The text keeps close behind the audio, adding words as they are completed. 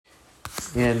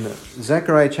In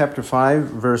Zechariah chapter 5,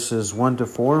 verses 1 to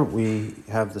 4, we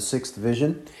have the sixth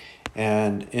vision.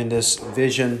 And in this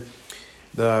vision,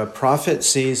 the prophet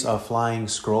sees a flying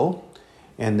scroll,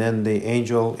 and then the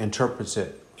angel interprets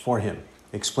it for him,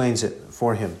 explains it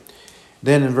for him.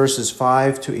 Then in verses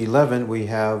 5 to 11, we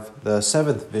have the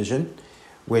seventh vision,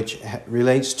 which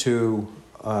relates to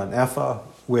an ephah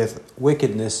with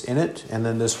wickedness in it, and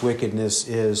then this wickedness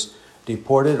is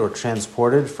deported or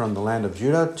transported from the land of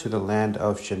Judah to the land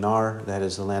of Shinar, that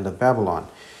is the land of Babylon.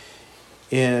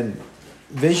 In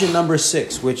vision number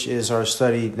 6, which is our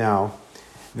study now,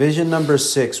 vision number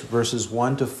 6, verses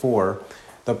 1 to 4,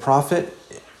 the prophet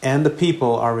and the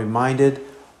people are reminded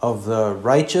of the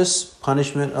righteous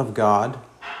punishment of God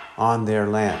on their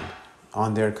land,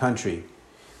 on their country,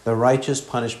 the righteous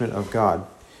punishment of God.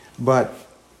 But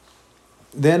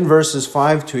then verses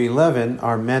 5 to 11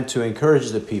 are meant to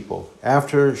encourage the people.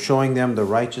 After showing them the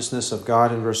righteousness of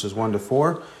God in verses 1 to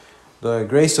 4, the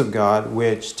grace of God,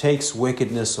 which takes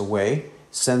wickedness away,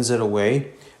 sends it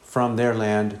away from their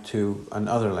land to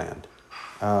another land,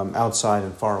 outside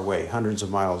and far away, hundreds of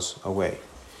miles away.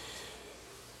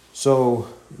 So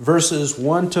verses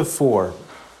 1 to 4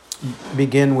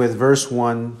 begin with verse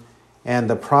 1, and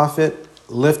the prophet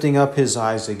lifting up his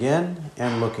eyes again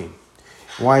and looking.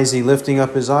 Why is he lifting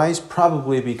up his eyes?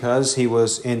 Probably because he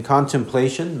was in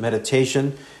contemplation,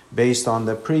 meditation, based on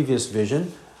the previous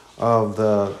vision of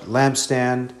the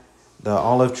lampstand, the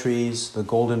olive trees, the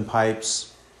golden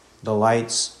pipes, the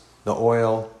lights, the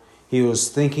oil. He was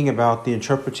thinking about the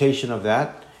interpretation of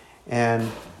that,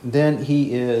 and then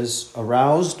he is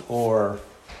aroused or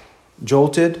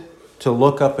jolted to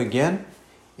look up again,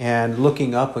 and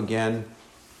looking up again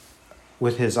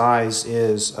with his eyes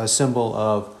is a symbol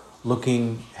of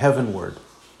looking heavenward,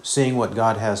 seeing what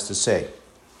God has to say.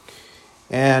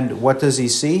 And what does he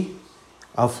see?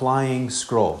 A flying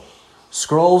scroll.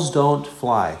 Scrolls don't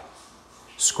fly.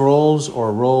 Scrolls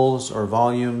or rolls or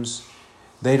volumes,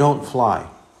 they don't fly.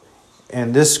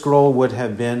 And this scroll would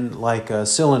have been like a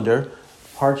cylinder,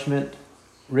 parchment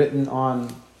written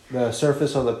on the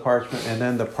surface of the parchment, and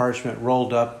then the parchment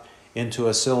rolled up into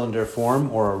a cylinder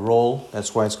form or a roll.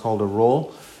 That's why it's called a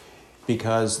roll,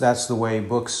 because that's the way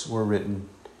books were written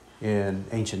in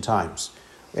ancient times.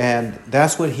 And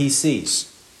that's what he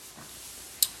sees.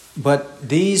 But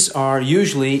these are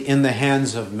usually in the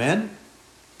hands of men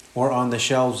or on the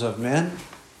shelves of men,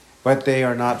 but they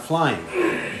are not flying.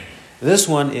 This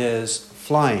one is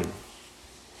flying.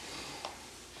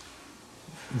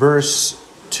 Verse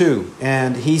 2,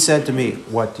 and he said to me,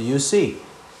 "What do you see?"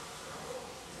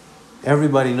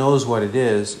 Everybody knows what it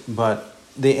is, but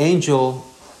the angel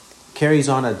carries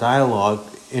on a dialogue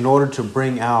in order to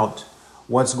bring out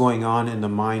what's going on in the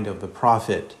mind of the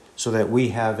prophet so that we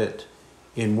have it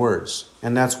in words.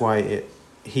 And that's why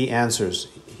he answers.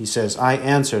 He says, "I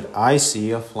answered, I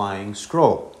see a flying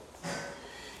scroll."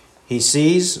 He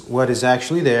sees what is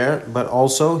actually there, but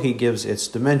also he gives its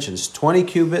dimensions. 20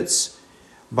 cubits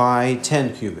by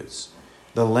 10 cubits.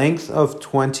 The length of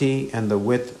 20 and the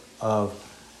width of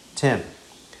 10.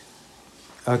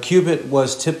 A cubit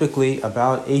was typically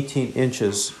about 18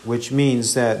 inches, which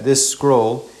means that this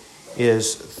scroll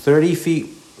is 30 feet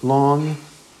long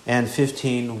and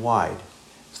 15 wide.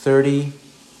 30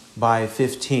 by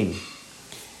 15.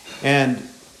 And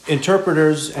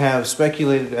interpreters have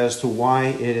speculated as to why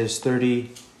it is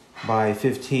 30 by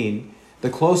 15.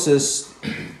 The closest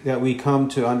that we come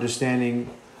to understanding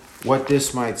what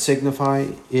this might signify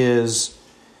is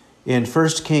in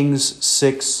 1 Kings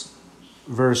 6,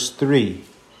 verse 3.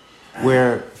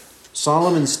 Where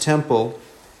Solomon's temple,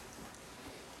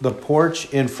 the porch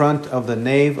in front of the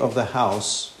nave of the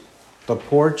house, the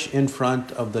porch in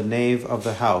front of the nave of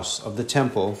the house of the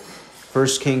temple,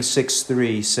 1 Kings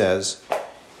 6:3 says,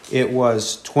 it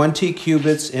was 20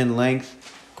 cubits in length,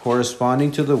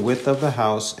 corresponding to the width of the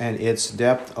house, and its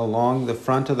depth along the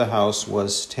front of the house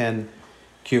was 10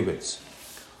 cubits.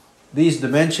 These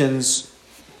dimensions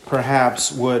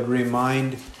perhaps would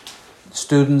remind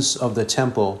students of the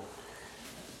temple,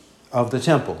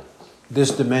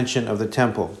 this dimension of the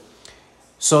temple,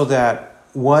 so that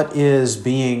what is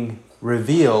being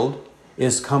revealed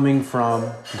is coming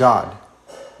from God,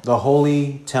 the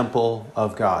holy temple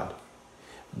of God.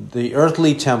 The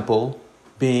earthly temple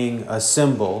being a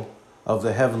symbol of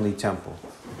the heavenly temple,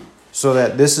 so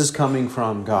that this is coming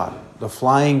from God. The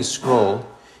flying scroll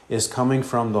is coming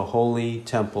from the holy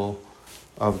temple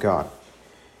of God.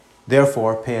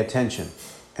 Therefore, pay attention.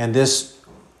 And this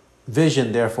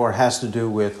vision, therefore, has to do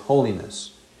with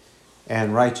holiness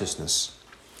and righteousness.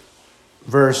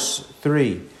 Verse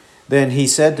 3, then he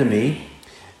said to me,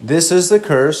 This is the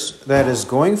curse that is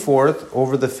going forth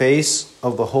over the face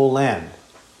of the whole land.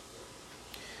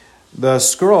 The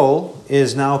scroll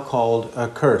is now called a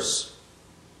curse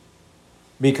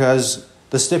because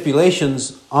the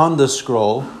stipulations on the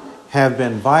scroll have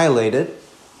been violated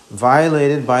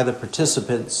by the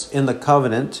participants in the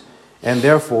covenant, and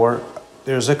therefore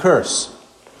there's a curse.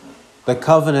 The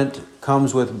covenant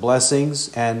comes with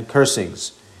blessings and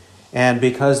cursings, and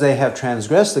because they have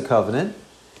transgressed the covenant,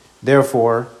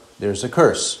 therefore there's a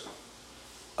curse.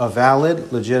 A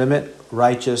valid, legitimate,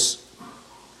 righteous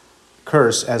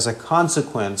curse as a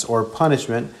consequence or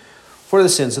punishment for the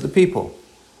sins of the people.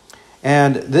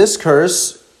 And this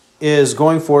curse is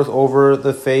going forth over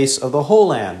the face of the whole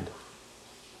land.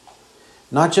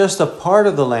 Not just a part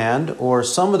of the land or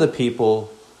some of the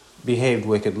people behaved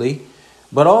wickedly,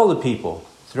 but all the people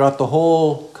throughout the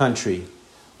whole country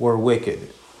were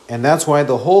wicked. And that's why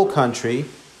the whole country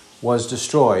was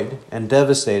destroyed and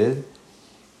devastated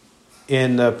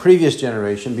in the previous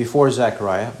generation before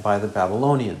Zechariah by the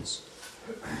Babylonians.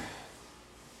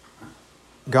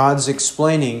 God's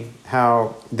explaining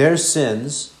how their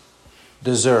sins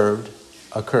deserved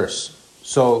a curse.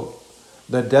 So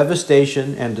the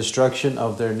devastation and destruction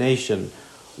of their nation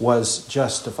was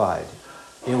justified.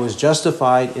 It was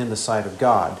justified in the sight of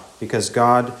God because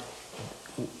God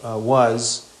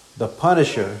was the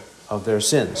punisher of their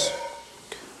sins.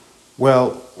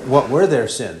 Well, what were their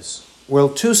sins? Well,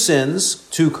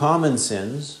 two common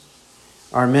sins,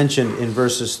 are mentioned in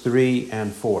verses 3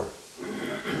 and 4.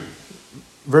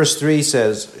 Verse 3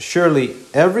 says, "Surely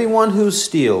everyone who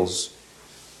steals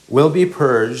will be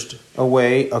purged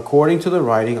away according to the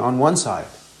writing on one side,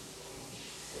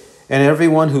 and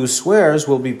everyone who swears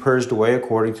will be purged away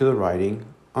according to the writing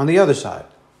on the other side."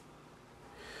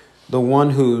 The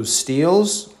one who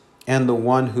steals and the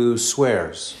one who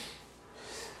swears.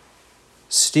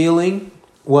 Stealing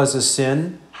was a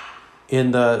sin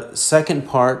in the second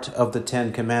part of the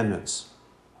Ten Commandments.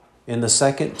 In the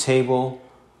second table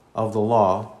of the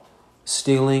law,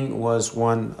 stealing was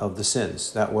one of the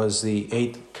sins. That was the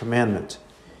 8th commandment.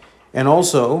 And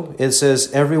also, it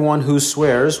says, everyone who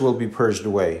swears will be purged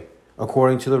away,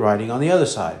 according to the writing on the other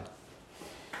side.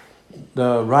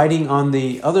 The writing on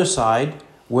the other side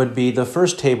would be the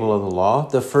first table of the law,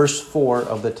 the first 4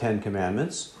 of the 10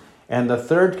 commandments. And the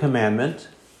third commandment,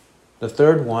 the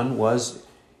third one was,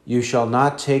 "You shall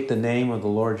not take the name of the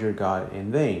Lord your God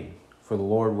in vain, for the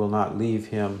Lord will not leave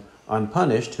him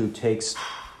unpunished who takes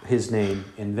his name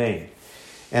in vain."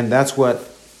 And that's what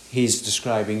he's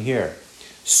describing here.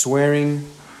 Swearing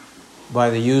by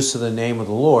the use of the name of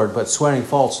the Lord, but swearing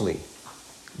falsely,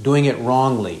 doing it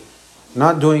wrongly,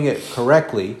 not doing it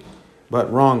correctly,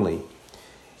 but wrongly.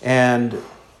 And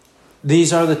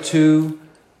these are the two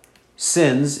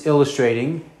sins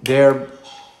illustrating their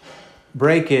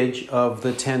breakage of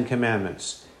the 10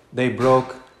 commandments. They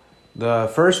broke the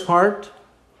first part,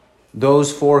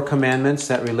 those 4 commandments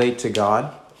that relate to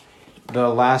God, the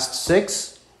last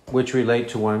 6 which relate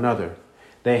to one another.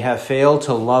 They have failed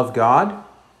to love God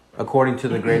according to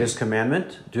the greatest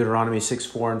commandment, Deuteronomy 6,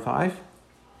 4, and 5.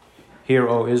 "Hear,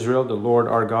 O Israel, the Lord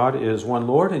our God is one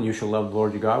Lord, and you shall love the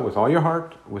Lord your God with all your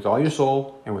heart, with all your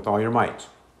soul, and with all your might."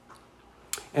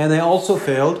 And they also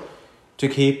failed to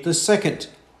keep the second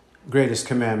greatest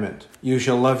commandment, "You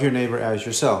shall love your neighbor as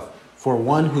yourself." For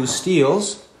one who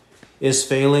steals is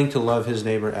failing to love his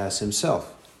neighbor as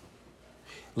himself.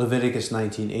 Leviticus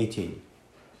 19:18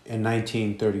 and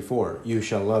 19:34, "You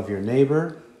shall love your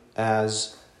neighbor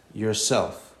as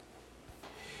yourself."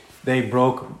 They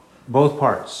broke both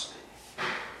parts.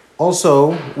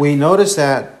 Also, we notice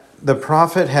that the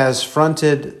prophet has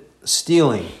fronted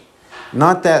stealing.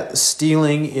 Not that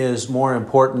stealing is more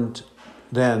important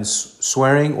than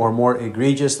swearing or more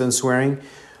egregious than swearing,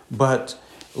 but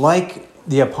like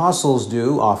the apostles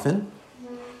do often,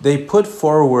 they put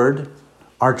forward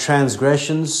our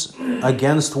transgressions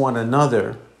against one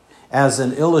another as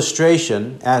an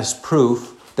illustration, as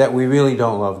proof that we really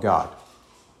don't love God.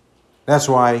 That's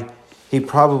why he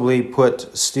probably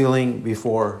put stealing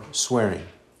before swearing.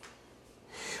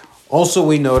 Also,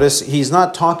 we notice he's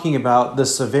not talking about the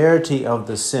severity of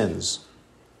the sins.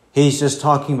 He's just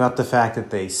talking about the fact that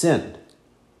they sinned.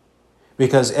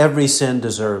 Because every sin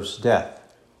deserves death.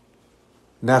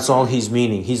 That's all he's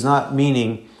meaning. He's not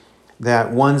meaning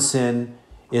that one sin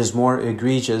is more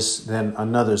egregious than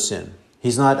another sin.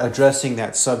 He's not addressing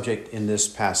that subject in this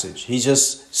passage. He's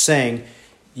just saying,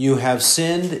 you have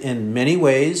sinned in many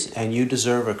ways and you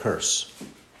deserve a curse.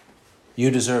 You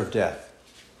deserve death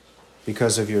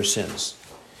because of your sins.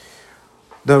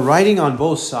 The writing on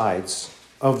both sides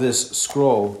of this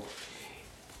scroll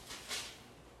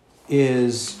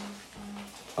is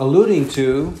alluding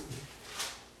to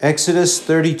Exodus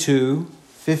 32,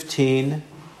 15,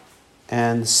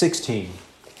 and 16.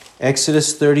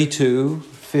 Exodus 32,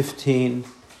 15,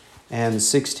 and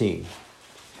 16.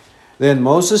 Then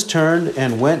Moses turned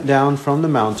and went down from the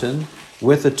mountain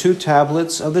with the 2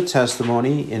 tablets of the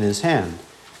testimony in his hand.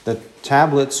 The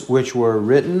tablets which were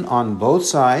written on both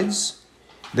sides,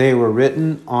 they were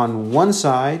written on one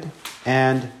side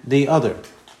and the other.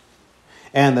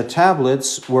 And the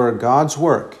tablets were God's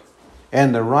work,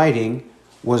 and the writing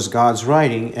was God's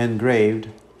writing engraved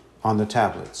on the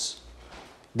tablets.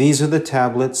 These are the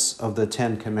tablets of the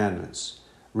 10 Commandments,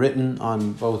 written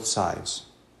on both sides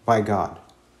by God.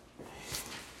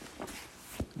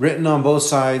 Written on both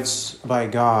sides by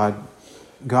God,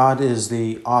 God is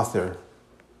the author.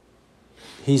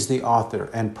 He's the author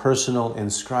and personal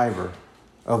inscriber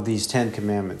of these 10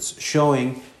 Commandments,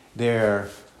 showing their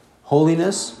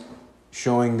holiness,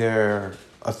 showing their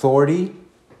authority,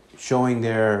 showing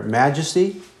their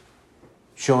majesty,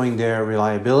 showing their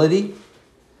reliability,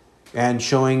 and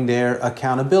showing their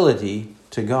accountability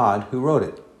to God who wrote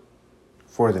it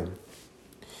for them.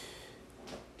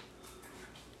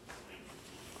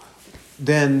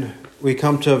 Then we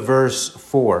come to verse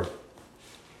 4.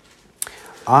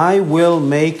 I will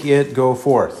make it go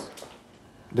forth,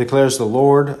 declares the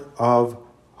Lord of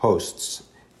hosts.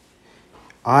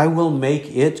 I will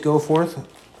make it go forth.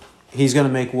 He's going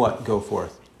to make what go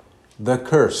forth? The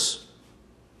curse.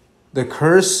 The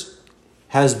curse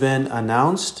has been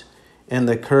announced, and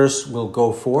the curse will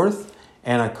go forth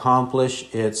and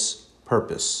accomplish its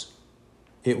purpose.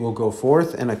 It will go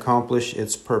forth and accomplish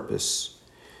its purpose.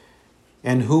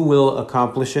 And who will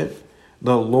accomplish it?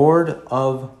 The Lord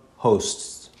of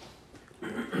hosts.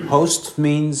 Host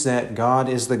means that God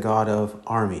is the God of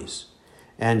armies.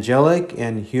 Angelic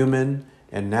and human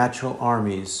and natural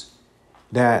armies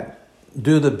that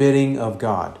do the bidding of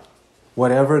God.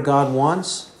 Whatever God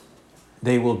wants,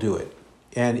 they will do it.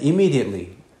 And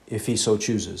immediately, if he so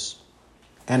chooses.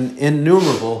 An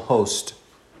innumerable host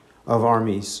of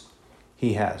armies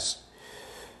he has.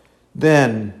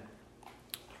 Then,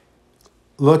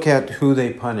 look at who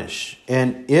they punish.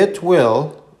 And it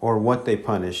will, or what they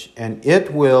punish, and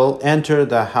it will enter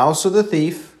the house of the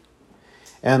thief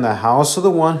and the house of the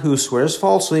one who swears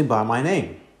falsely by my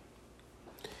name.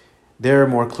 There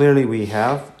more clearly we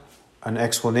have an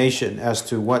explanation as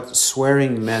to what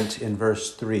swearing meant in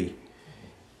verse 3.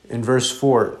 In verse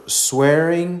 4,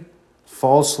 swearing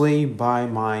falsely by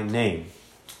my name.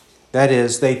 That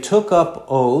is, they took up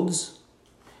oaths.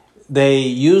 They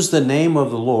used the name of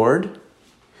the Lord,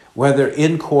 whether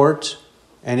in court,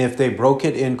 and if they broke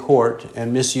it in court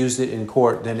and misused it in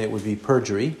court, then it would be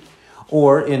perjury,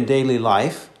 or in daily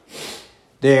life.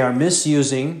 They are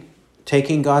misusing,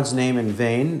 taking God's name in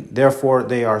vain. Therefore,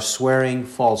 they are swearing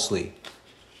falsely.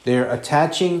 They're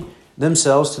attaching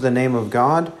themselves to the name of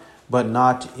God, but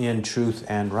not in truth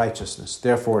and righteousness.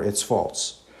 Therefore, it's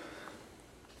false.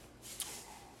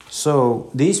 So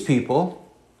these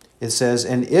people, it says,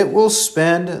 and it will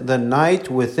spend the night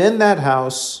within that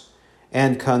house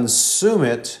and consume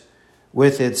it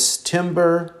with its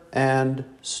timber and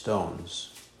stones.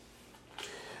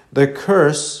 The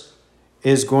curse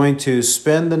is going to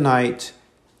spend the night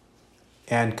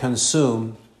and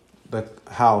consume the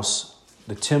house,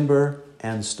 the timber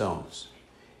and stones.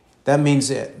 That means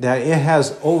that it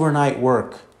has overnight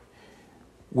work.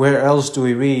 Where else do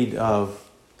we read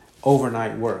of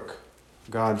overnight work?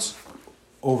 God's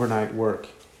overnight work.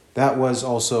 That was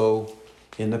also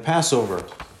in the Passover.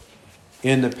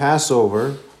 In the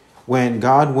Passover, when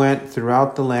God went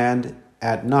throughout the land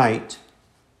at night,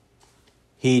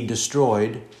 he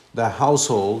destroyed the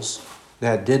households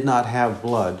that did not have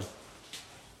blood,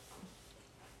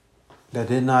 that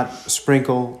did not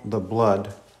sprinkle the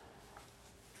blood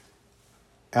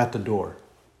at the door.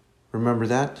 Remember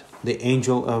that? The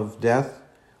angel of death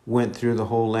went through the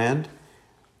whole land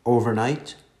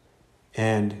overnight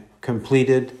and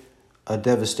completed a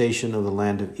devastation of the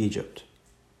land of Egypt.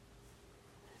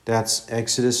 That's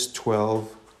Exodus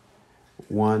 12,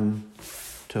 1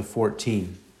 to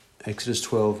 14. Exodus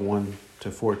 12, 1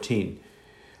 to 14.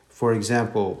 For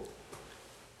example,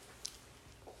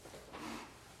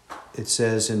 it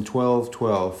says in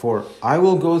 12:12, for I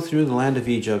will go through the land of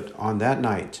Egypt on that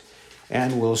night,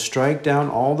 and will strike down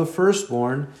all the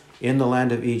firstborn in the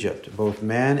land of Egypt, both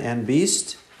man and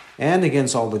beast, and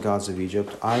against all the gods of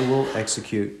Egypt I will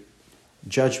execute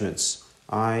judgments.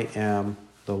 I am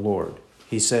the Lord.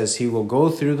 He says he will go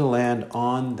through the land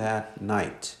on that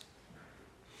night.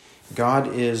 God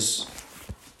is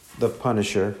the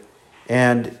punisher,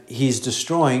 and he's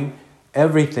destroying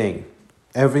everything,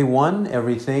 everyone,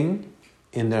 everything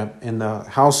in the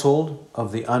household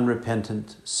of the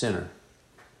unrepentant sinner,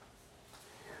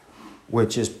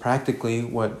 which is practically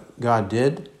what God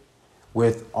did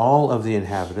with all of the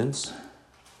inhabitants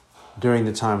during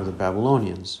the time of the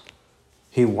Babylonians.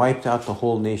 He wiped out the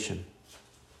whole nation,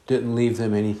 didn't leave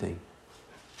them anything,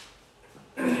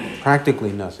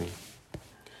 practically nothing.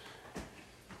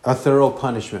 A thorough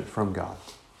punishment from God.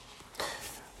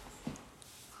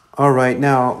 All right,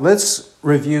 now let's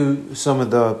review some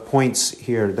of the points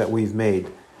here that we've made.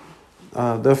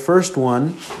 The first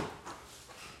one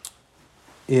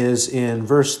is in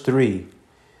verse 3,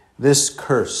 this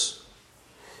curse.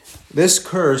 This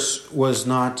curse was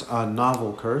not a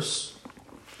novel curse.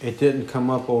 It didn't come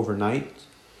up overnight,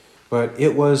 but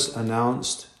it was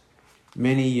announced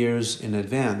many years in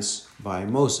advance by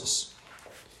Moses.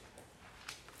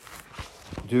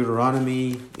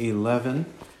 Deuteronomy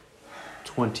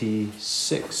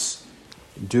 11:26.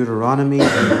 Deuteronomy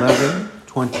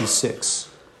 11:26.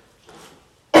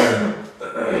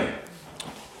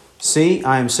 See,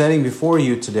 I am setting before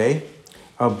you today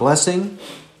a blessing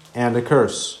and a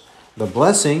curse. The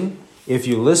blessing, if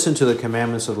you listen to the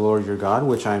commandments of the Lord your God,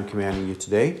 which I am commanding you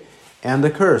today, and the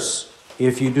curse,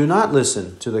 if you do not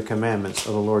listen to the commandments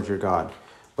of the Lord your God,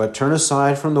 but turn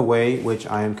aside from the way which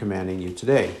I am commanding you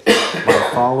today, by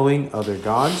following other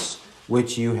gods,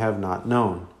 which you have not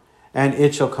known. And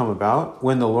it shall come about,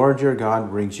 when the Lord your God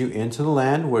brings you into the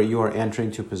land where you are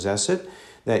entering to possess it,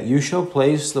 that you shall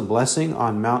place the blessing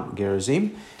on Mount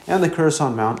Gerizim and the curse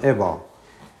on Mount Ebal.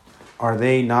 Are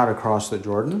they not across the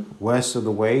Jordan, west of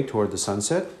the way toward the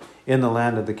sunset, in the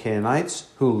land of the Canaanites,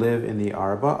 who live in the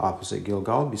Arabah, opposite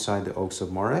Gilgal, beside the oaks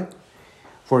of Moreh?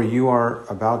 For you are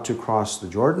about to cross the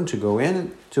Jordan to go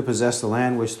in to possess the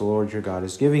land which the Lord your God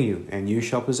is giving you, and you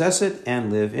shall possess it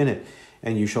and live in it.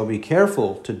 And you shall be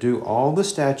careful to do all the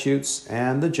statutes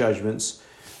and the judgments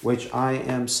which I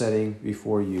am setting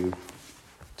before you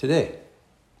today.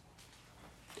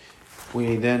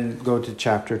 We then go to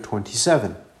chapter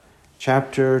 27.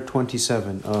 Chapter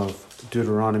 27 of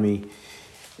Deuteronomy.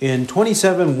 In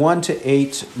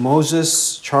 27:1-8,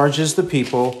 Moses charges the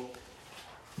people,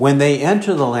 when they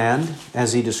enter the land,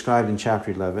 as he described in chapter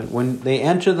 11, when they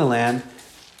enter the land,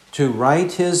 to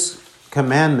write his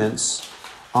commandments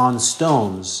on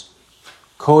stones,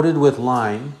 coated with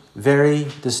lime, very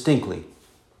distinctly.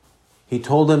 He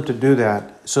told them to do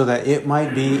that so that it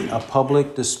might be a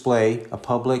public display, a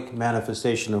public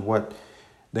manifestation of what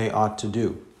they ought to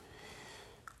do.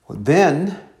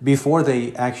 Then, before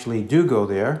they actually do go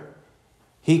there,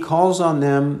 he calls on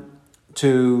them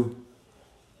to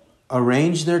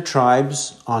arrange their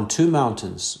tribes on two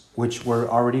mountains, which were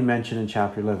already mentioned in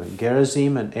chapter 11,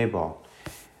 Gerizim and Ebal.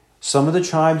 Some of the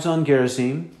tribes on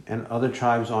Gerizim and other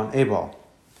tribes on Ebal.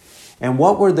 And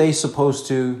what were they supposed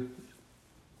to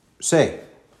say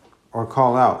or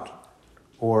call out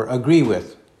or agree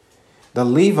with? The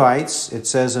Levites, it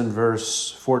says in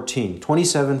verse 14,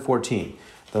 27:14,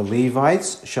 the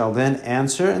Levites shall then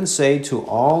answer and say to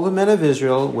all the men of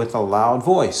Israel with a loud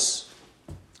voice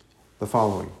the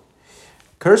following: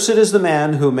 Cursed is the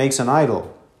man who makes an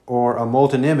idol or a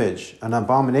molten image, an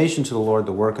abomination to the Lord,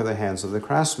 the work of the hands of the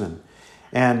craftsman,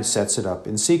 and sets it up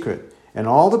in secret. And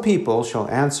all the people shall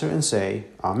answer and say,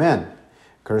 Amen.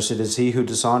 Cursed is he who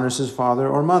dishonors his father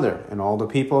or mother. And all the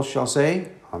people shall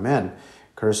say, Amen.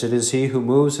 Cursed is he who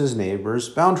moves his neighbor's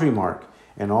boundary mark.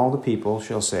 And all the people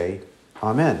shall say,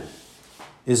 Amen.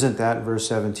 Isn't that, verse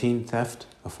 17, theft,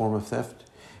 a form of theft?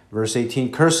 Verse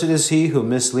 18, Cursed is he who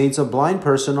misleads a blind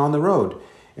person on the road.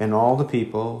 And all the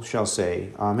people shall say,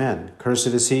 Amen. Cursed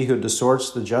is he who distorts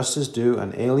the justice due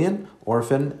an alien,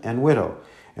 orphan, and widow.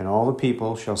 And all the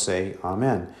people shall say,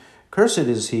 Amen. Cursed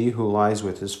is he who lies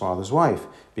with his father's wife,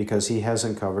 because he has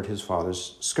uncovered his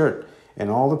father's skirt.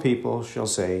 And all the people shall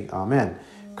say, Amen.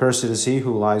 Cursed is he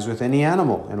who lies with any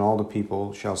animal. And all the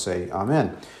people shall say,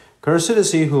 Amen. Cursed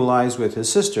is he who lies with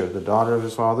his sister, the daughter of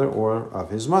his father or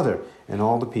of his mother. And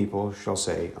all the people shall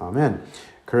say, Amen.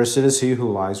 Cursed is he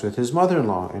who lies with his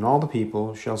mother-in-law, and all the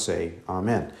people shall say,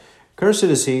 Amen. Cursed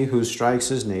is he who strikes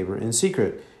his neighbor in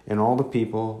secret, and all the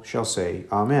people shall say,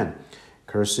 Amen.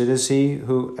 Cursed is he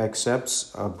who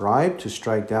accepts a bribe to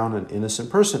strike down an innocent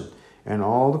person, and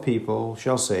all the people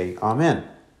shall say, Amen.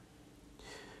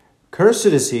 Cursed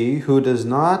is he who does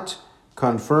not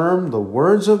confirm the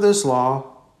words of this law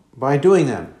by doing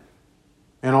them,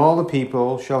 and all the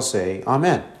people shall say,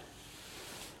 Amen.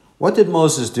 What did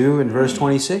Moses do in verse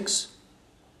 26?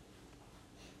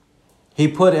 He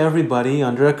put everybody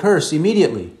under a curse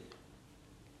immediately.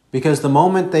 Because the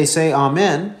moment they say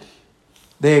Amen,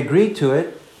 they agree to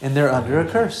it and they're under a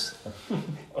curse.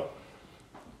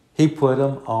 He put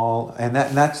them all, and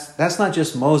that's not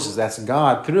just Moses, that's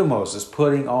God through Moses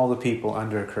putting all the people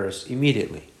under a curse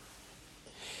immediately.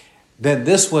 Then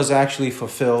this was actually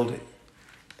fulfilled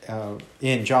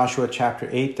in Joshua chapter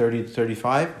 8, 30 to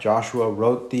 35. Joshua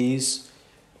wrote these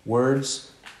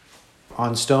words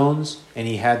on stones, and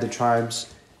he had the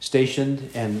tribes stationed,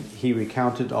 and he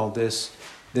recounted all this.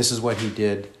 This is what he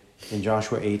did in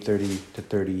Joshua 8, 30 to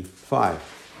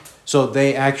 35. So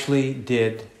they actually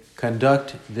did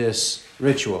conduct this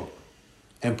ritual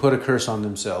and put a curse on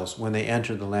themselves when they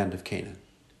entered the land of Canaan.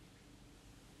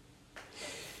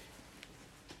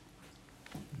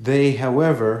 They,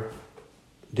 however,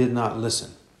 did not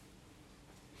listen.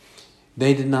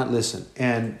 They did not listen.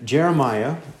 And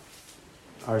Jeremiah,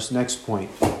 our next point,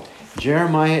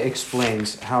 Jeremiah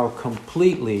explains how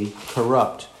completely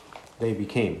corrupt they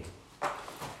became.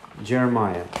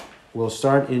 Jeremiah. We'll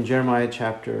start in Jeremiah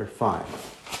chapter 5.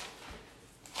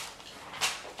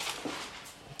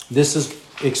 This is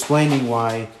explaining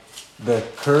why the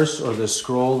curse or the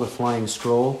scroll, the flying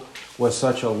scroll, was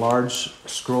such a large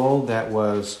scroll that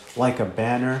was like a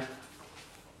banner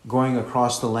going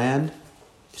across the land.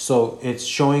 So it's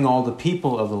showing all the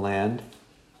people of the land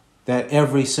that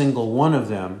every single one of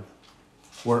them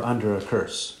were under a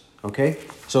curse. Okay?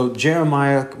 So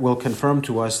Jeremiah will confirm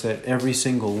to us that every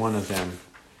single one of them.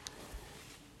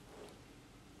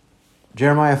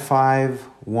 Jeremiah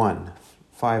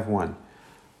 5:1.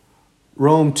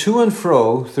 Roam to and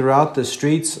fro throughout the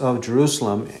streets of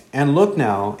Jerusalem, and look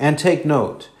now, and take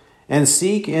note, and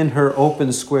seek in her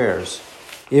open squares,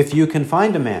 if you can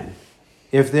find a man,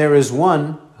 if there is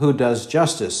one who does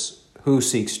justice, who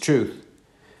seeks truth.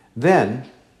 Then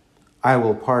I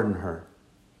will pardon her.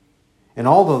 And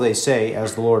although they say,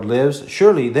 as the Lord lives,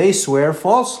 surely they swear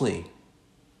falsely.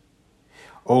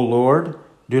 O Lord,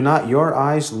 do not your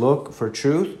eyes look for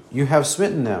truth? You have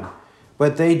smitten them,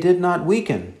 but they did not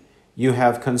weaken. You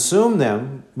have consumed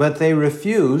them, but they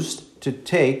refused to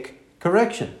take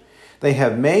correction. They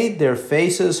have made their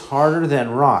faces harder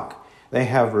than rock. They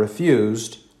have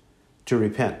refused to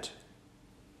repent.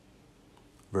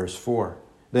 Verse 4.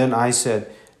 Then I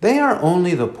said, they are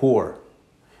only the poor.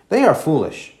 They are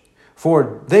foolish,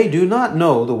 for they do not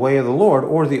know the way of the Lord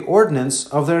or the ordinance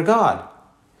of their God.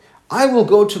 I will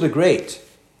go to the great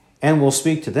and will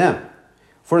speak to them,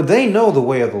 for they know the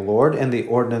way of the Lord and the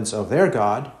ordinance of their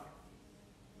God.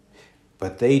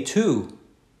 But they too,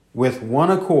 with one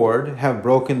accord, have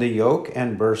broken the yoke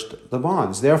and burst the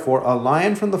bonds. Therefore, a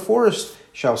lion from the forest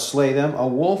shall slay them. A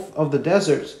wolf of the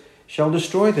deserts shall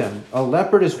destroy them. A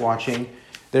leopard is watching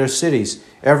their cities.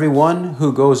 Every one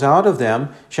who goes out of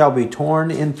them shall be torn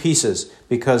in pieces,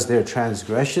 because their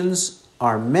transgressions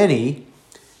are many,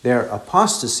 their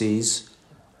apostasies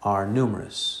are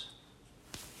numerous.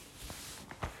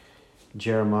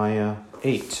 Jeremiah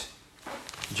 8.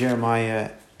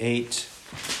 Jeremiah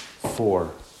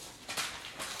 8:4.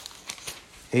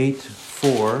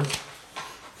 8:4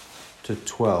 to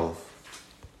 12.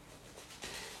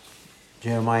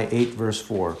 Jeremiah 8, verse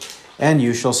 4. And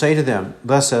you shall say to them,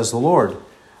 thus says the Lord,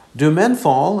 do men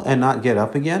fall and not get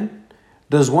up again?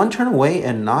 Does one turn away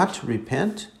and not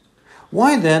repent?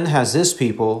 Why then has this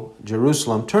people,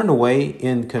 Jerusalem, turned away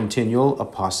in continual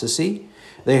apostasy?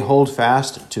 They hold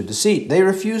fast to deceit. They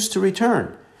refuse to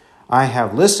return. I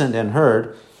have listened and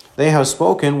heard. They have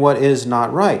spoken what is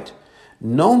not right.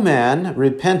 No man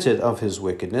repented of his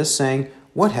wickedness, saying,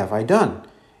 what have I done?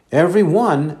 Every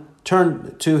one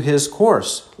turned to his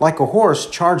course, like a horse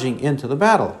charging into the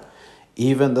battle.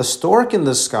 Even the stork in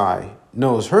the sky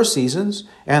knows her seasons,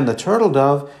 and the turtle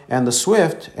dove and the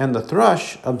swift and the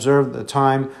thrush observe the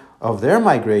time of their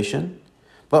migration.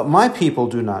 But my people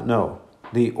do not know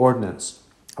the ordinance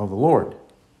of the Lord.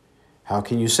 How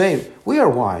can you say, we are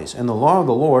wise, and the law of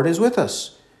the Lord is with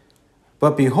us?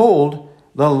 But behold,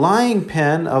 the lying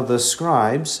pen of the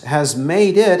scribes has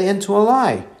made it into a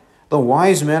lie. The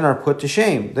wise men are put to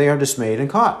shame. They are dismayed and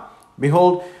caught.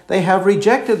 Behold, they have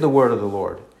rejected the word of the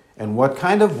Lord. And what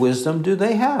kind of wisdom do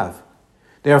they have?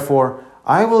 Therefore,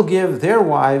 I will give their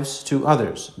wives to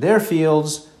others, their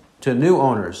fields to new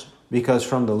owners, because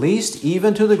from the least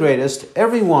even to the greatest,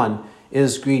 everyone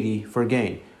is greedy for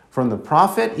gain. From the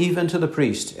prophet even to the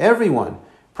priest, everyone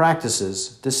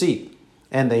practices deceit.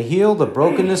 And they heal the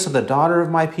brokenness of the daughter of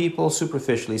my people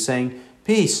superficially, saying,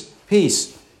 peace,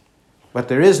 peace. But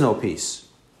there is no peace.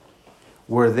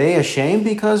 Were they ashamed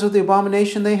because of the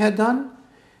abomination they had done?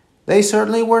 They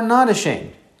certainly were not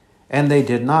ashamed, and they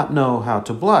did not know how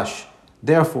to blush.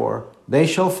 Therefore, they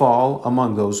shall fall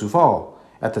among those who fall.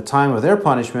 At the time of their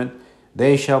punishment,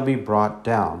 they shall be brought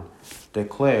down,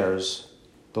 declares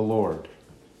the Lord.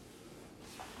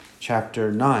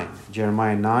 chapter 9.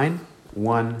 Jeremiah 9,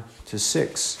 1 to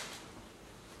 6.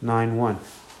 9, 1.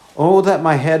 Oh, that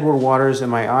my head were waters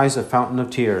and my eyes a fountain of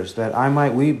tears, that I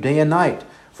might weep day and night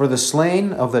for the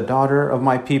slain of the daughter of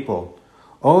my people.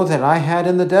 Oh, that I had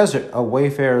in the desert a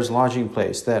wayfarer's lodging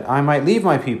place, that I might leave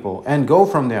my people and go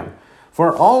from them.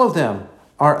 For all of them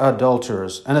are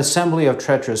adulterers, an assembly of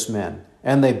treacherous men,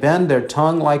 and they bend their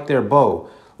tongue like their bow.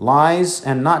 Lies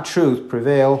and not truth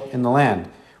prevail in the land,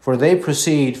 for they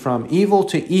proceed from evil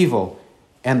to evil,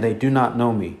 and they do not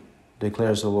know me,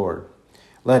 declares the Lord.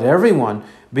 Let everyone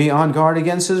be on guard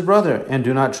against his brother, and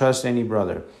do not trust any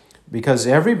brother, because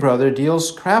every brother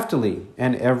deals craftily,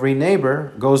 and every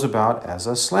neighbor goes about as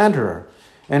a slanderer,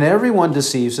 and everyone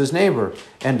deceives his neighbor,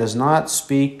 and does not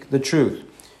speak the truth.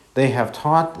 They have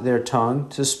taught their tongue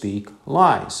to speak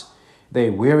lies. They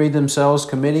weary themselves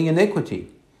committing iniquity.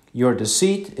 Your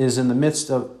dwelling is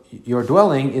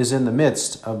in the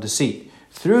midst of deceit.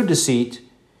 Through deceit,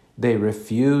 they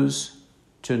refuse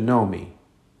to know me,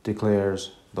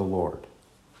 declares the Lord.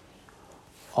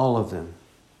 All of them,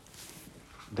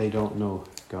 they don't know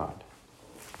God.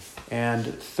 And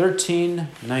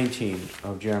 13:19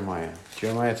 of Jeremiah.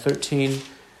 Jeremiah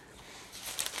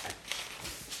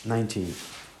 13:19.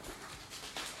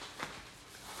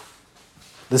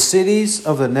 The cities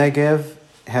of the Negev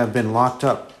have been locked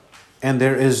up, and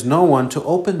there is no one to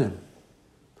open them.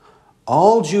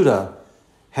 All Judah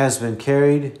has been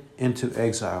carried into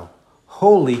exile,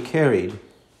 wholly carried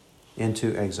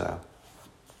into exile.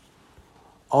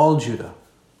 All Judah,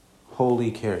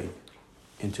 wholly carried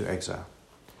into exile.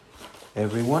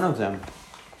 Every one of them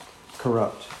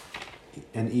corrupt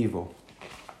and evil.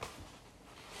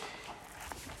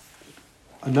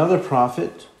 Another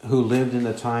prophet who lived in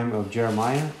the time of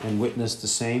Jeremiah and witnessed the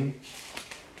same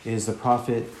is the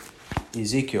prophet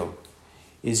Ezekiel.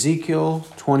 Ezekiel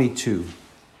 22.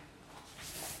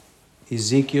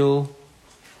 Ezekiel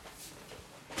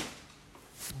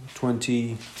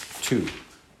 22.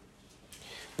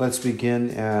 Let's begin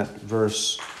at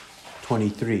verse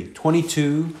 23.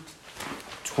 22,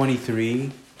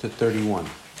 23 to 31.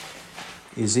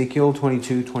 Ezekiel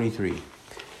 22, 23.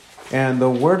 And the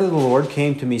word of the Lord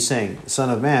came to me, saying, Son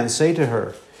of man, say to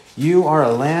her, You are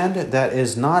a land that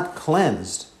is not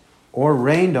cleansed or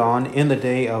rained on in the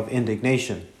day of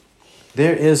indignation.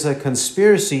 There is a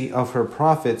conspiracy of her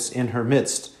prophets in her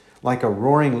midst, like a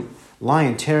roaring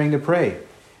lion tearing the prey.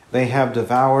 They have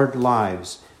devoured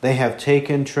lives. They have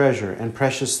taken treasure and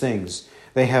precious things.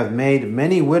 They have made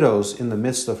many widows in the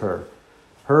midst of her.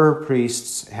 Her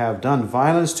priests have done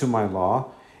violence to my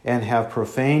law and have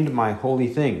profaned my holy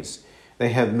things. They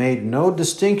have made no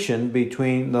distinction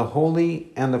between the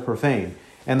holy and the profane,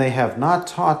 and they have not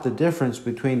taught the difference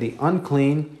between the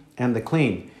unclean and the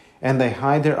clean, and they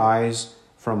hide their eyes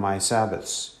from my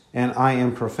Sabbaths, and I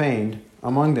am profaned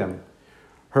among them.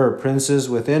 Her princes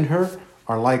within her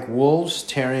are like wolves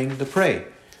tearing the prey,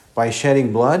 by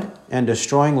shedding blood and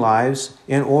destroying lives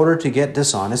in order to get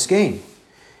dishonest gain.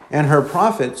 And her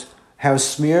prophets have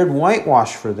smeared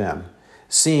whitewash for them,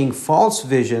 seeing false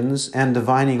visions and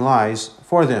divining lies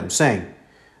for them, saying,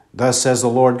 Thus says the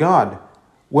Lord God,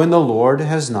 when the Lord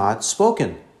has not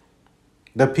spoken.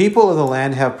 The people of the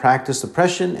land have practiced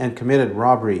oppression and committed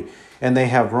robbery, and they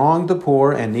have wronged the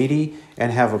poor and needy,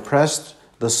 and have oppressed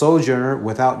the sojourner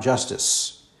without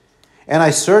justice. And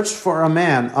I searched for a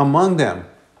man among them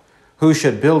who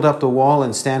should build up the wall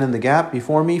and stand in the gap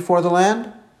before me for the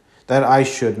land, that I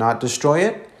should not destroy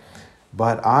it.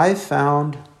 But I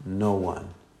found no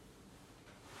one.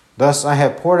 Thus I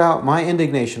have poured out my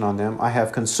indignation on them. I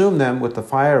have consumed them with the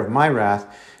fire of my wrath.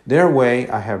 Their way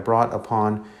I have brought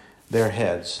upon their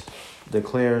heads,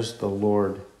 declares the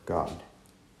Lord God.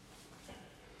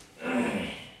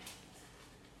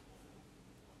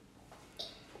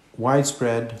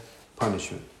 Widespread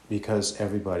punishment because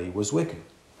everybody was wicked.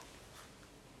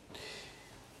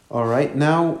 All right,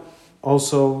 now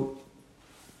also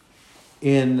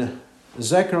in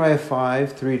Zechariah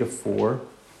 5, 3 to 4,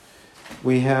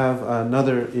 we have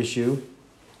another issue,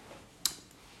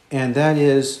 and that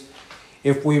is,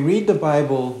 if we read the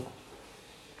Bible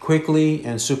quickly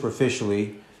and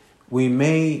superficially, we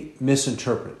may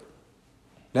misinterpret.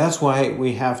 That's why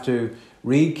we have to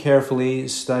read carefully,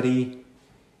 study,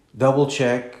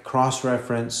 double-check,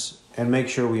 cross-reference, and make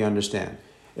sure we understand,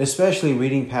 especially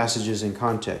reading passages in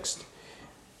context.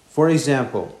 For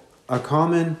example, a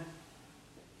common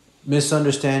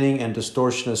misunderstanding and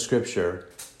distortion of Scripture,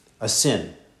 a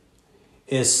sin,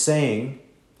 is saying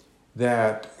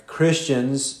that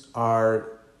Christians are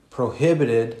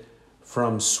prohibited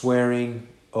from swearing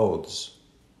oaths.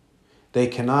 They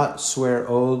cannot swear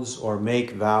oaths or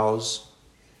make vows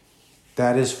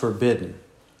that is forbidden.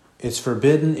 It's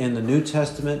forbidden in the New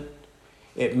Testament.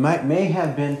 It may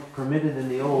have been permitted in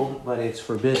the Old, but it's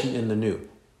forbidden in the New.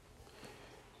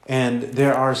 And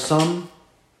there are some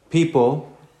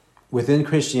people within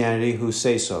Christianity who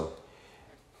say so.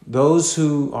 Those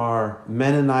who are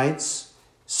Mennonites,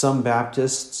 some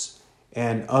Baptists,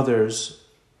 and others,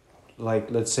 like,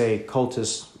 let's say,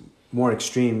 cultists, more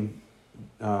extreme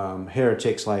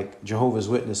heretics like Jehovah's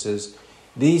Witnesses,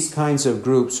 these kinds of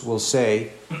groups will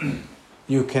say,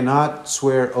 you cannot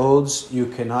swear oaths, you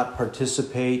cannot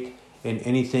participate in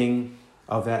anything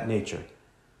of that nature.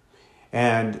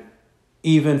 And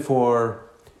even for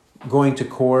going to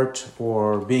court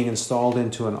or being installed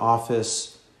into an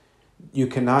office, you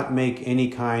cannot make any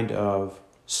kind of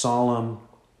solemn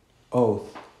oath.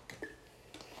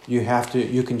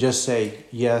 You can just say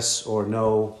yes or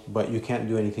no, but you can't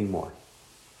do anything more.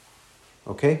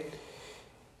 Okay?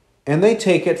 And they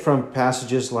take it from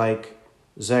passages like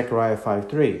Zechariah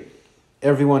 5:3.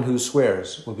 Everyone who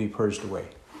swears will be purged away.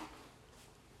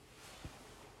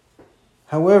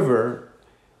 However,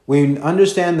 we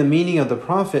understand the meaning of the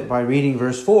prophet by reading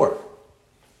verse 4.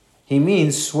 He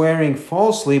means swearing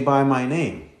falsely by my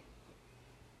name.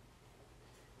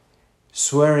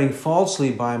 Swearing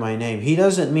falsely by my name. He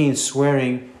doesn't mean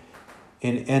swearing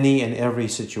in any and every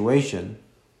situation.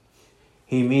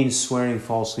 He means swearing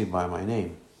falsely by my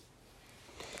name.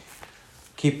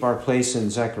 Keep our place in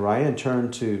Zechariah and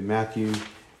turn to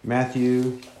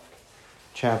Matthew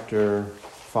chapter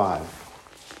 5.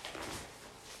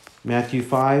 Matthew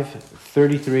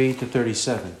 5:33 to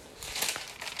 37.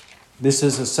 This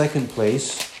is the second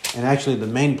place, and actually the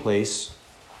main place,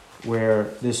 where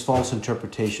this false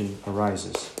interpretation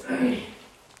arises.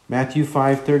 Matthew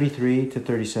 5:33 to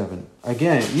 37.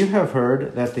 Again, you have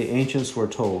heard that the ancients were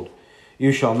told,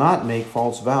 you shall not make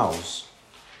false vows,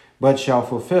 but shall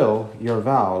fulfill your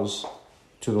vows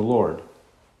to the Lord.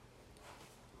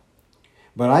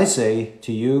 But I say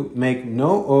to you, make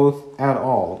no oath at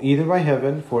all, either by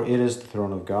heaven, for it is the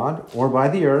throne of God, or by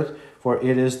the earth, for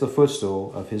it is the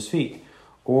footstool of his feet,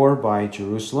 or by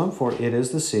Jerusalem, for it is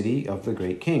the city of the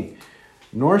great king.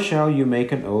 Nor shall you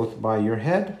make an oath by your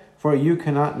head, for you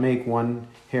cannot make one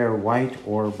hair white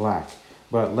or black.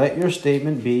 But let your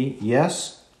statement be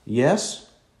yes, yes,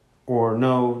 or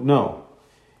no, no.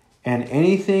 And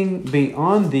anything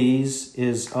beyond these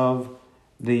is of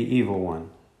the evil one.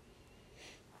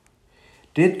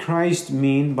 Did Christ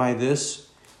mean by this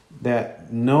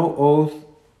that no oath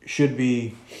should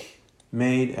be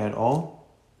made at all?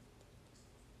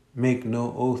 Make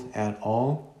no oath at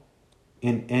all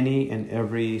in any and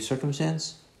every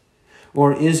circumstance?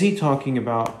 Or is he talking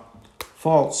about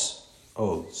false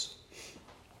oaths?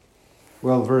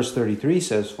 Well, verse 33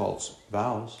 says false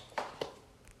vows.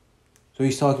 So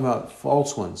he's talking about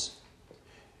false ones.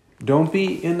 Don't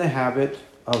be in the habit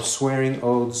of swearing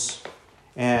oaths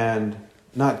and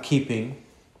not keeping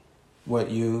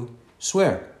what you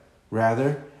swear.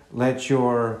 Rather, let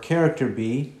your character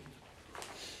be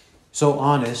so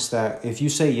honest that if you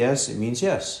say yes, it means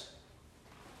yes.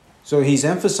 So he's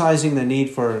emphasizing the need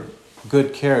for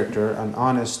good character, an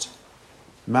honest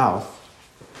mouth,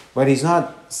 but he's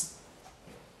not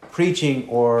preaching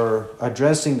or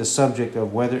addressing the subject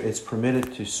of whether it's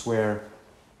permitted to swear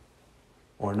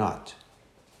or not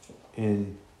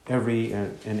in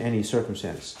any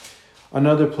circumstance.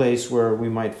 Another place where we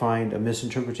might find a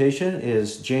misinterpretation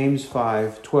is James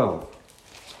 5:12.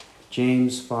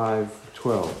 James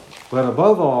 5:12. But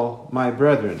above all, my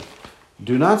brethren,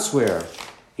 do not swear,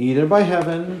 either by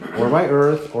heaven or by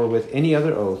earth or with any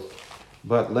other oath,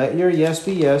 but let your yes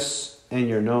be yes and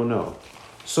your no, no,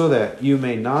 so that you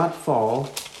may not fall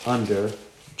under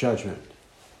judgment.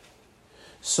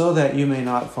 So that you may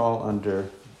not fall under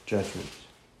judgment.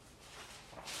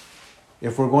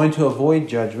 If we're going to avoid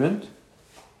judgment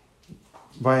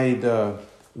by the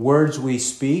words we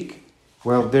speak,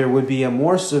 well, there would be a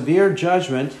more severe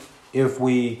judgment if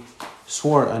we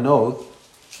swore an oath,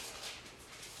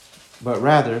 but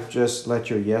rather just let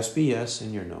your yes be yes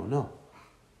and your no, no.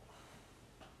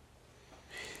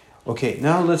 Okay,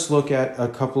 now let's look at a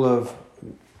couple of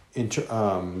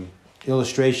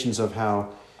illustrations of how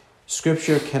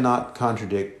Scripture cannot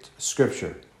contradict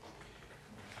Scripture.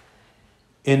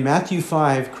 In Matthew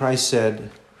 5, Christ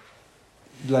said,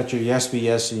 let your yes be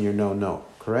yes and your no, no.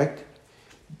 Correct?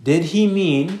 Did he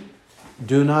mean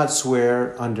do not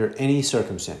swear under any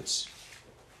circumstance?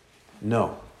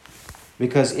 No.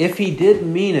 Because if he did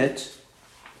mean it,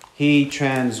 he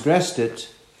transgressed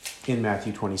it in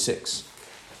Matthew 26.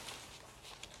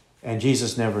 And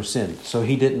Jesus never sinned, so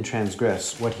he didn't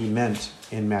transgress what he meant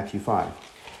in Matthew 5.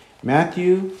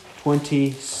 Matthew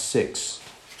 26.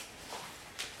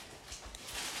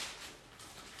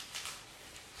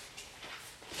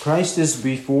 Christ is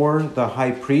before the high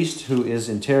priest who is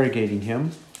interrogating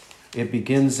him. It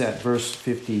begins at verse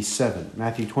 57,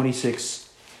 Matthew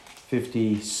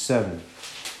 26:57.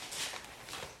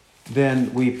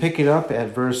 Then we pick it up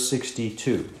at verse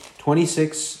 62,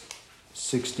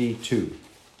 26:62.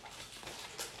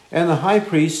 And the high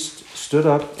priest stood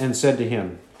up and said to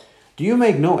him, "Do you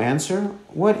make no answer?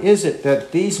 What is it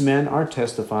that these men are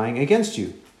testifying against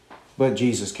you?" But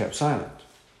Jesus kept silent.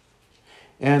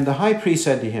 And the high priest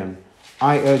said to him,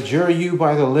 "I adjure you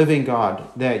by the living God,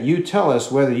 that you tell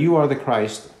us whether you are the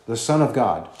Christ, the Son of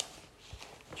God."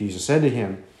 Jesus said to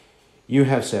him, "You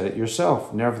have said it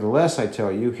yourself. Nevertheless, I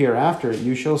tell you, hereafter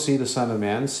you shall see the Son of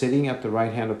Man sitting at the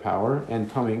right hand of power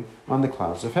and coming on the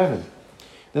clouds of heaven."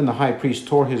 Then the high priest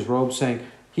tore his robe, saying,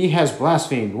 "He has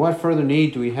blasphemed. What further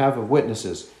need do we have of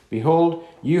witnesses? Behold,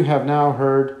 you have now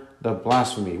heard the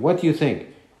blasphemy. What do you think?"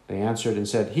 They answered and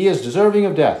said, "He is deserving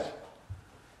of death."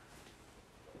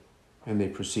 And they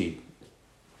proceed.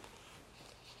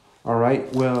 All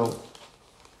right, well,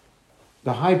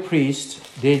 the high priest,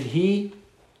 did he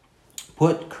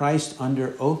put Christ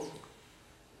under oath?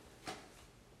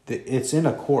 It's in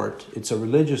a court. It's a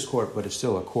religious court, but it's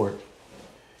still a court.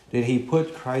 Did he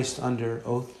put Christ under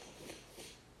oath?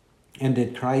 And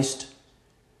did Christ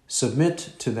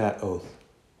submit to that oath,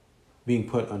 being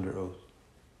put under oath?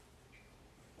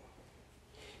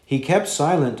 He kept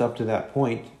silent up to that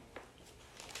point,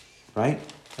 right?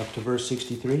 Up to verse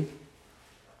 63.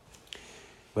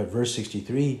 But verse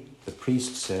 63, the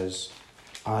priest says,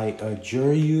 "I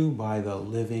adjure you by the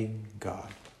living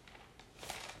God."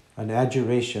 An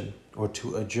adjuration, or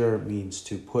to adjure, means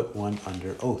to put one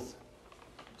under oath.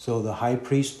 So the high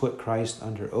priest put Christ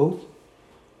under oath,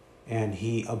 and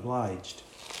he obliged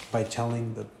by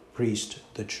telling the priest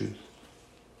the truth.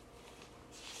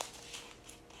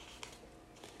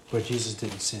 But Jesus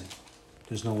didn't sin.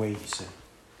 There's no way he sinned.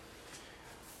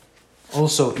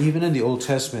 Also, even in the Old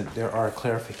Testament, there are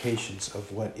clarifications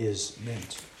of what is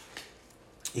meant.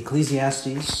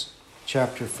 Ecclesiastes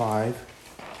chapter 5,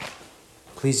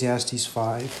 Ecclesiastes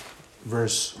 5,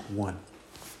 verse 1.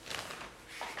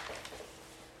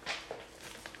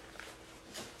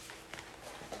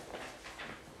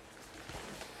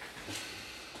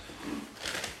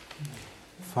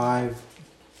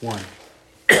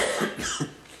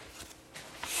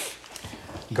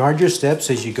 Guard your steps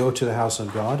as you go to the house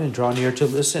of God, and draw near to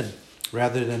listen,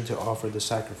 rather than to offer the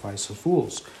sacrifice of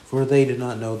fools, for they do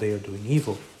not know they are doing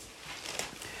evil.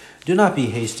 Do not be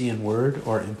hasty in word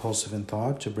or impulsive in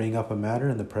thought to bring up a matter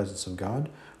in the presence of God,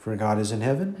 for God is in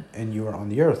heaven, and you are on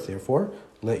the earth. Therefore,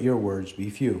 let your words be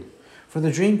few. For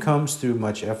the dream comes through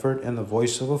much effort, and the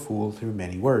voice of a fool through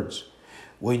many words.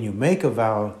 When you make a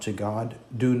vow to God,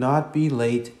 do not be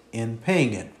late in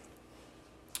paying it,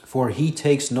 for he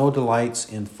takes no delights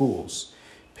in fools.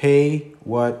 Pay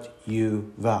what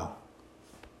you vow.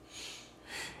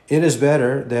 It is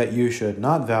better that you should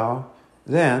not vow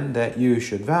than that you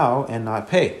should vow and not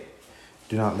pay.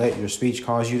 Do not let your speech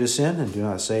cause you to sin, and do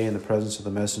not say in the presence of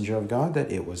the messenger of God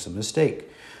that it was a mistake.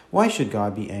 Why should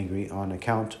God be angry on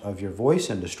account of your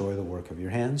voice and destroy the work of your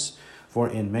hands? For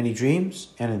in many dreams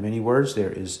and in many words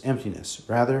there is emptiness.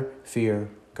 Rather, fear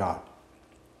God.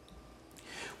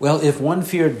 Well, if one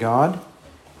feared God,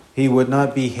 he would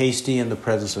not be hasty in the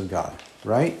presence of God,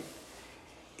 right?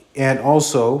 And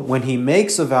also, when he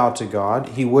makes a vow to God,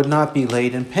 he would not be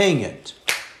late in paying it.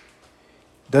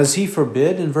 Does he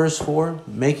forbid in verse 4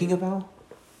 making a vow?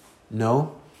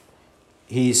 No.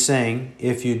 He's saying,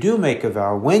 if you do make a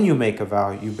vow, when you make a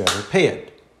vow, you better pay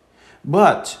it.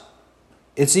 But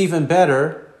it's even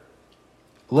better,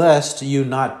 lest you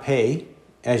not pay,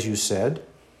 as you said.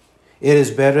 It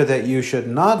is better that you should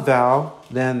not vow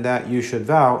than that you should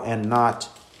vow and not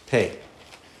pay.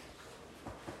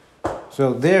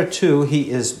 So there too,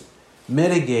 he is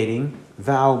mitigating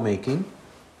vow making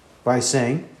by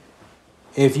saying,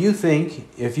 if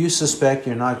you suspect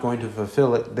you're not going to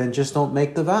fulfill it, then just don't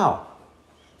make the vow.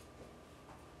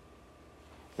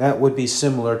 That would be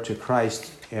similar to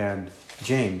Christ and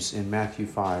James in Matthew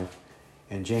 5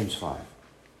 and James 5.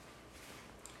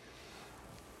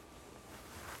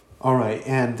 All right,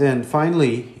 and then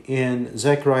finally in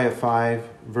Zechariah 5,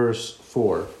 verse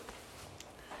 4.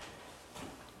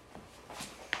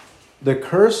 The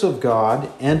curse of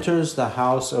God enters the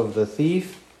house of the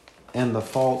thief and the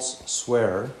false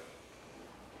swearer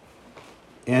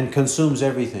and consumes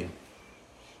everything.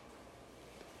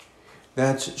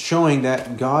 That's showing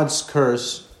that God's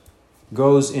curse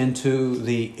goes into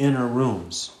the inner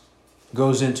rooms,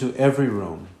 goes into every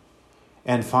room,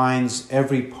 and finds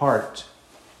every part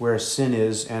where sin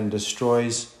is and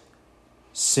destroys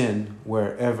sin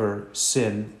wherever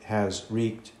sin has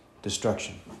wreaked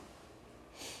destruction.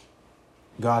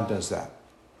 God does that.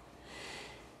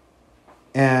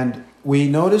 And we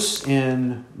notice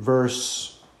in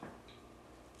verse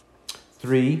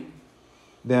 3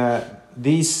 that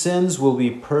these sins will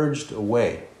be purged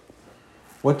away.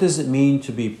 What does it mean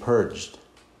to be purged?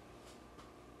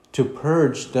 To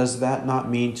purge, does that not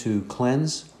mean to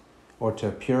cleanse or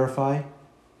to purify?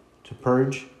 To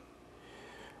purge?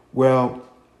 Well,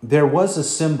 there was a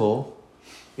symbol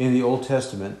in the Old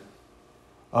Testament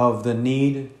of the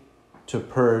need to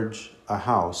purge a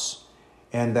house,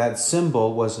 and that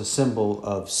symbol was a symbol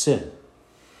of sin.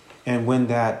 And when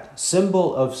that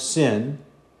symbol of sin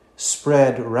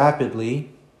spread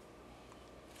rapidly,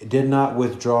 it did not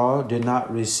withdraw, did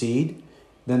not recede,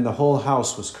 then the whole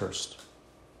house was cursed,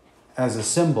 as a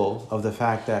symbol of the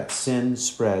fact that sin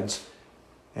spreads,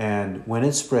 and when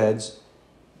it spreads,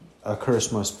 a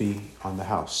curse must be on the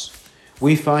house.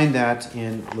 We find that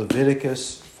in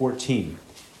Leviticus 14.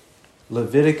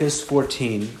 Leviticus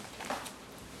 14,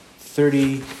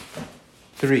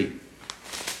 33.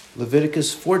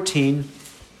 Leviticus 14,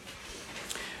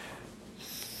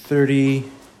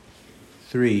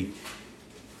 33.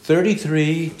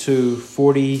 33 to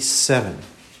 47.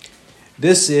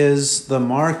 This is the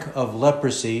mark of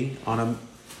leprosy on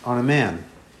a man.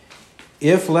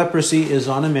 If leprosy is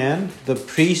on a man, the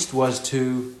priest was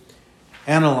to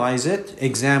analyze it,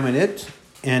 examine it,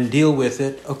 and deal with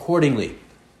it accordingly.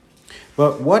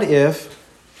 But what if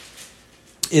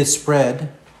it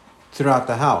spread throughout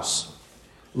the house?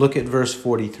 Look at verse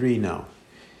 43 now.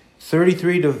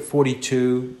 33 to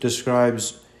 42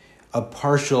 describes a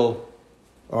partial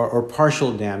or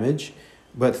partial damage,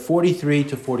 but 43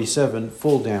 to 47,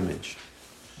 full damage.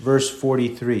 Verse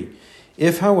 43.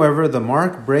 If, however, the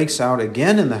mark breaks out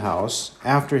again in the house,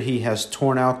 after he has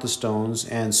torn out the stones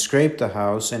and scraped the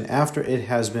house, and after it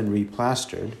has been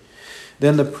replastered,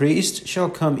 then the priest shall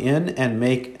come in and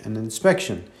make an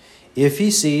inspection. If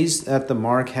he sees that the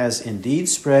mark has indeed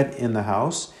spread in the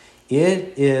house,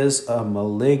 it is a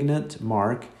malignant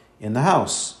mark in the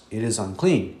house. It is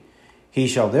unclean. He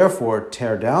shall therefore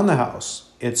tear down the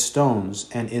house, its stones,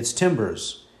 and its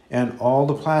timbers, and all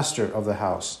the plaster of the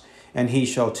house, and he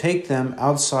shall take them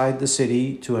outside the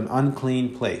city to an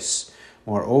unclean place.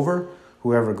 Moreover,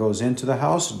 whoever goes into the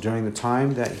house during the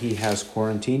time that he has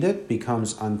quarantined it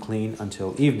becomes unclean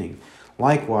until evening.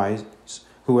 Likewise,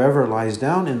 whoever lies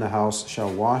down in the house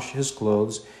shall wash his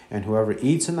clothes, and whoever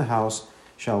eats in the house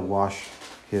shall wash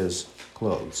his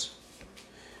clothes.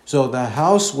 So the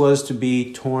house was to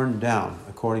be torn down,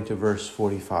 according to verse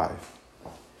 45.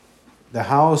 The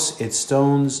house, its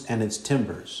stones, and its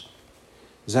timbers.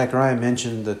 Zechariah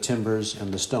mentioned the timbers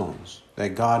and the stones,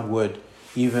 that God would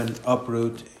even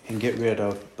uproot and get rid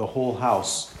of the whole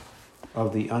house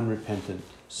of the unrepentant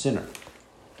sinner.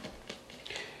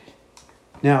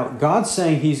 Now, God's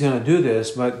saying he's going to do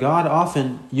this, but God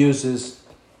often uses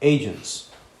agents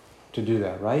to do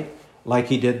that, right? Like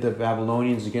he did the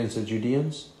Babylonians against the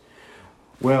Judeans.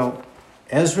 Well,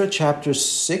 Ezra chapter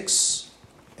 6,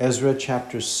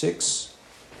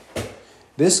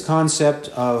 this concept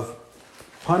of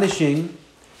punishing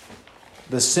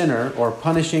the sinner or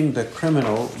punishing the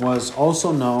criminal was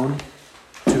also known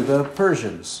to the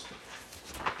Persians,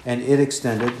 and it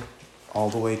extended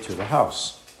all the way to the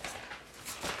house.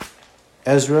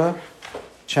 Ezra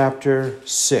chapter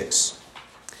 6.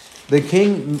 The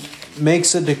king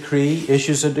makes a decree,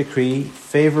 issues a decree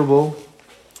favorable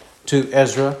to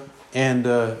Ezra and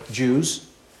the Jews.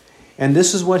 And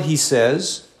this is what he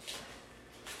says.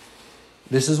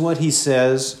 This is what he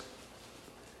says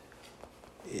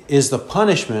is the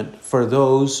punishment for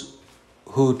those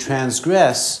who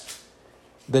transgress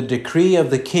the decree of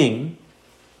the king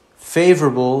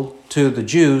favorable to the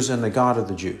Jews and the God of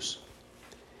the Jews.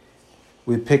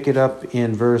 We pick it up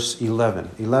in verse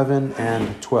 11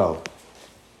 and 12.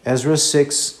 Ezra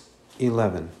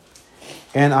 6:11.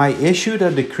 And I issued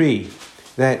a decree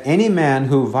that any man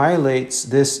who violates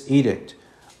this edict,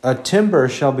 a timber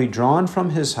shall be drawn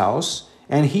from his house,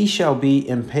 and he shall be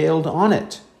impaled on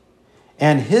it,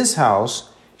 and his house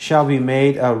shall be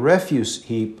made a refuse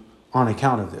heap on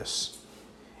account of this.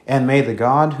 And may the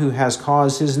God who has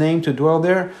caused his name to dwell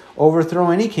there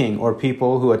overthrow any king or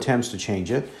people who attempts to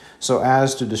change it, so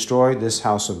as to destroy this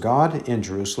house of God in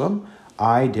Jerusalem.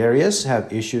 I, Darius,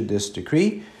 have issued this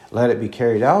decree. Let it be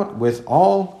carried out with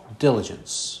all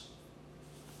diligence.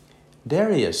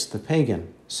 Darius, the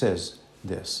pagan, says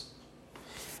this.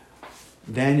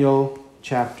 Daniel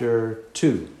chapter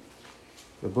 2.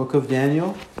 The book of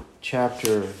Daniel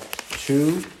chapter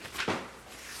 2.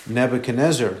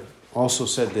 Nebuchadnezzar also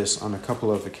said this on a couple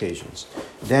of occasions.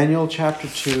 Daniel chapter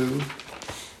 2,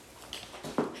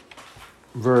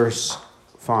 verse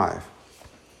 5.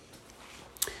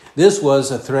 This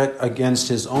was a threat against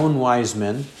his own wise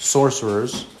men,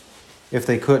 sorcerers, if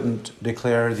they couldn't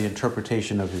declare the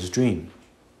interpretation of his dream.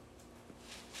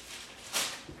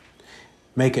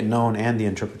 Make it known and the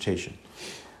interpretation.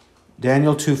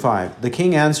 Daniel 2:5. The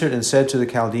king answered and said to the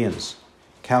Chaldeans.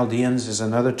 Chaldeans is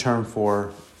another term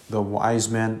for the wise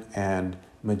men and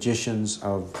magicians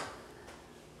of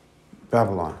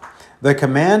Babylon. The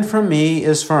command from me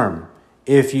is firm.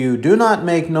 If you do not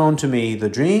make known to me the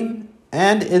dream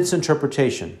and its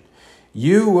interpretation,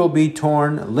 you will be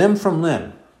torn limb from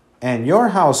limb, and your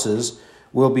houses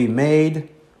will be made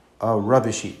a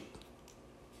rubbish heap.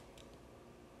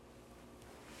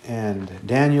 And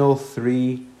Daniel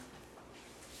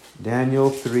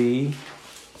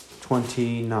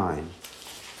 3:29.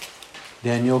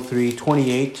 Daniel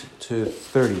 3:28 to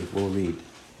 30 we'll read.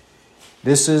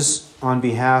 This is on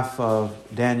behalf of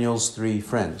Daniel's three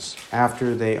friends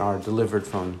after they are delivered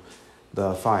from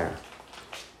the fire.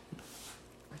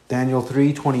 Daniel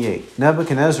 3:28.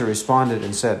 Nebuchadnezzar responded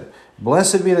and said,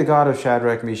 Blessed be the God of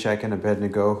Shadrach, Meshach, and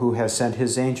Abednego, who has sent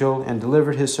his angel and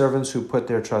delivered his servants who put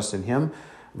their trust in him,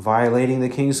 violating the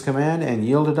king's command and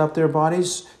yielded up their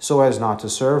bodies so as not to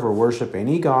serve or worship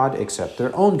any god except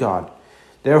their own God.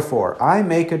 Therefore, I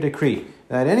make a decree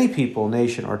that any people,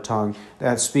 nation, or tongue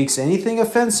that speaks anything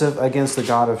offensive against the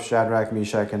God of Shadrach,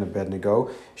 Meshach, and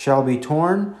Abednego shall be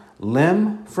torn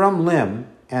limb from limb,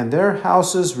 and their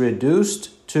houses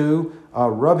reduced to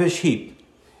a rubbish heap,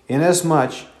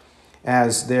 inasmuch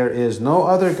as there is no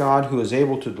other God who is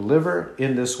able to deliver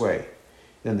in this way.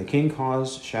 Then the king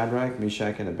caused Shadrach,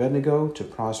 Meshach, and Abednego to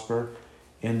prosper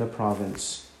in the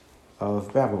province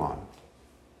of Babylon.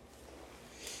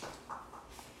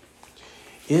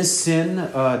 Is sin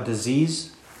a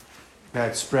disease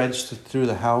that spreads through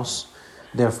the house?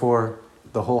 Therefore,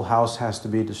 the whole house has to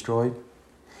be destroyed?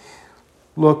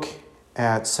 Look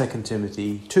at 2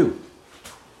 Timothy 2.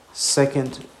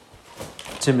 2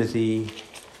 Timothy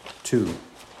 2.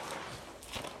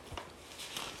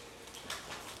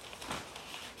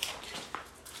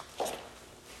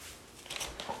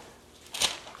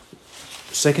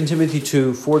 Second Timothy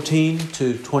 2, 14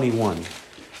 to 21,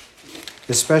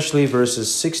 especially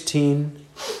verses 16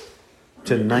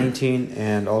 to 19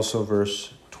 and also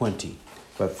verse 20,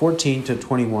 but 14 to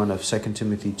 21 of 2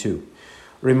 Timothy 2.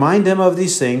 Remind them of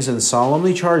these things and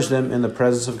solemnly charge them in the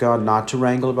presence of God not to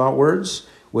wrangle about words,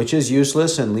 which is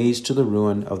useless and leads to the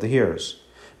ruin of the hearers.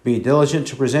 Be diligent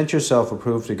to present yourself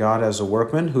approved to God as a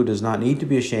workman who does not need to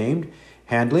be ashamed,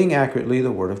 handling accurately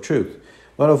the word of truth.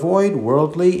 But avoid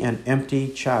worldly and empty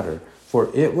chatter, for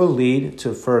it will lead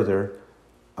to further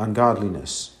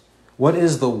ungodliness. What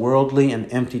is the worldly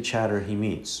and empty chatter he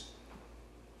means?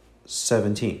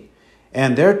 17.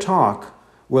 And their talk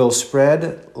will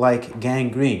spread like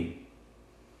gangrene.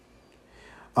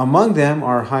 Among them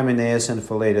are Hymenaeus and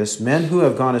Philetus, men who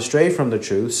have gone astray from the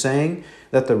truth, saying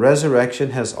that the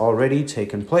resurrection has already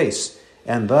taken place,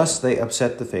 and thus they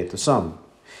upset the faith of some.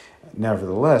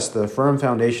 Nevertheless, the firm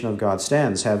foundation of God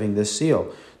stands, having this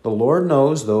seal. The Lord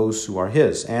knows those who are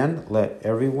his, and let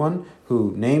everyone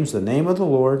who names the name of the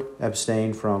Lord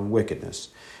abstain from wickedness.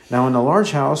 Now in a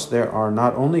large house there are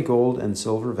not only gold and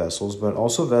silver vessels, but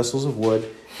also vessels of wood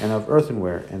and of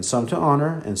earthenware, and some to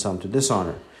honor and some to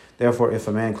dishonor. Therefore, if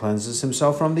a man cleanses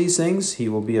himself from these things, he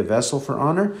will be a vessel for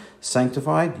honor,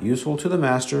 sanctified, useful to the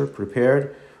master,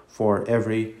 prepared for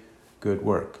every good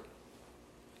work.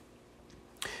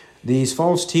 These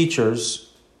false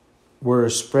teachers were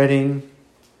spreading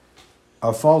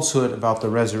a falsehood about the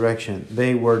resurrection.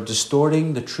 They were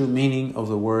distorting the true meaning of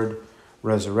the word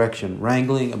resurrection,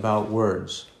 wrangling about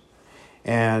words.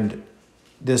 And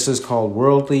this is called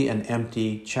worldly and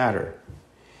empty chatter.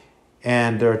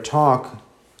 And their talk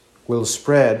will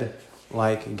spread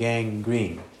like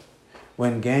gangrene.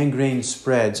 When gangrene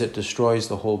spreads, it destroys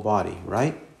the whole body,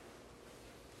 right?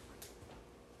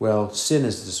 Well, sin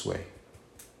is this way.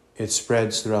 It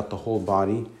spreads throughout the whole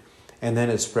body, and then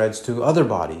it spreads to other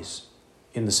bodies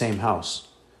in the same house.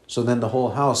 So then the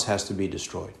whole house has to be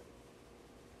destroyed.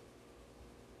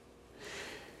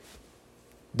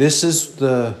 This is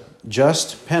the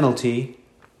just penalty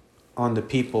on the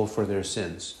people for their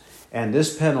sins. And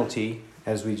this penalty,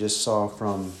 as we just saw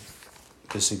from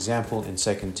this example in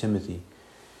 2 Timothy,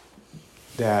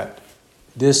 that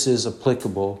this is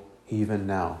applicable even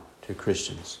now to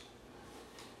Christians.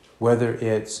 Whether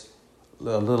it's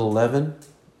a little leaven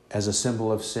as a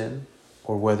symbol of sin,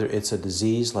 or whether it's a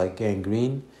disease like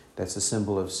gangrene that's a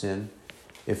symbol of sin,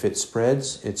 if it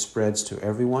spreads to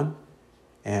everyone,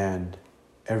 and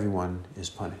everyone is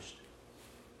punished.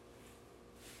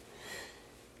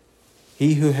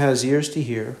 He who has ears to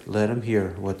hear, let him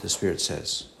hear what the Spirit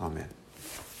says. Amen.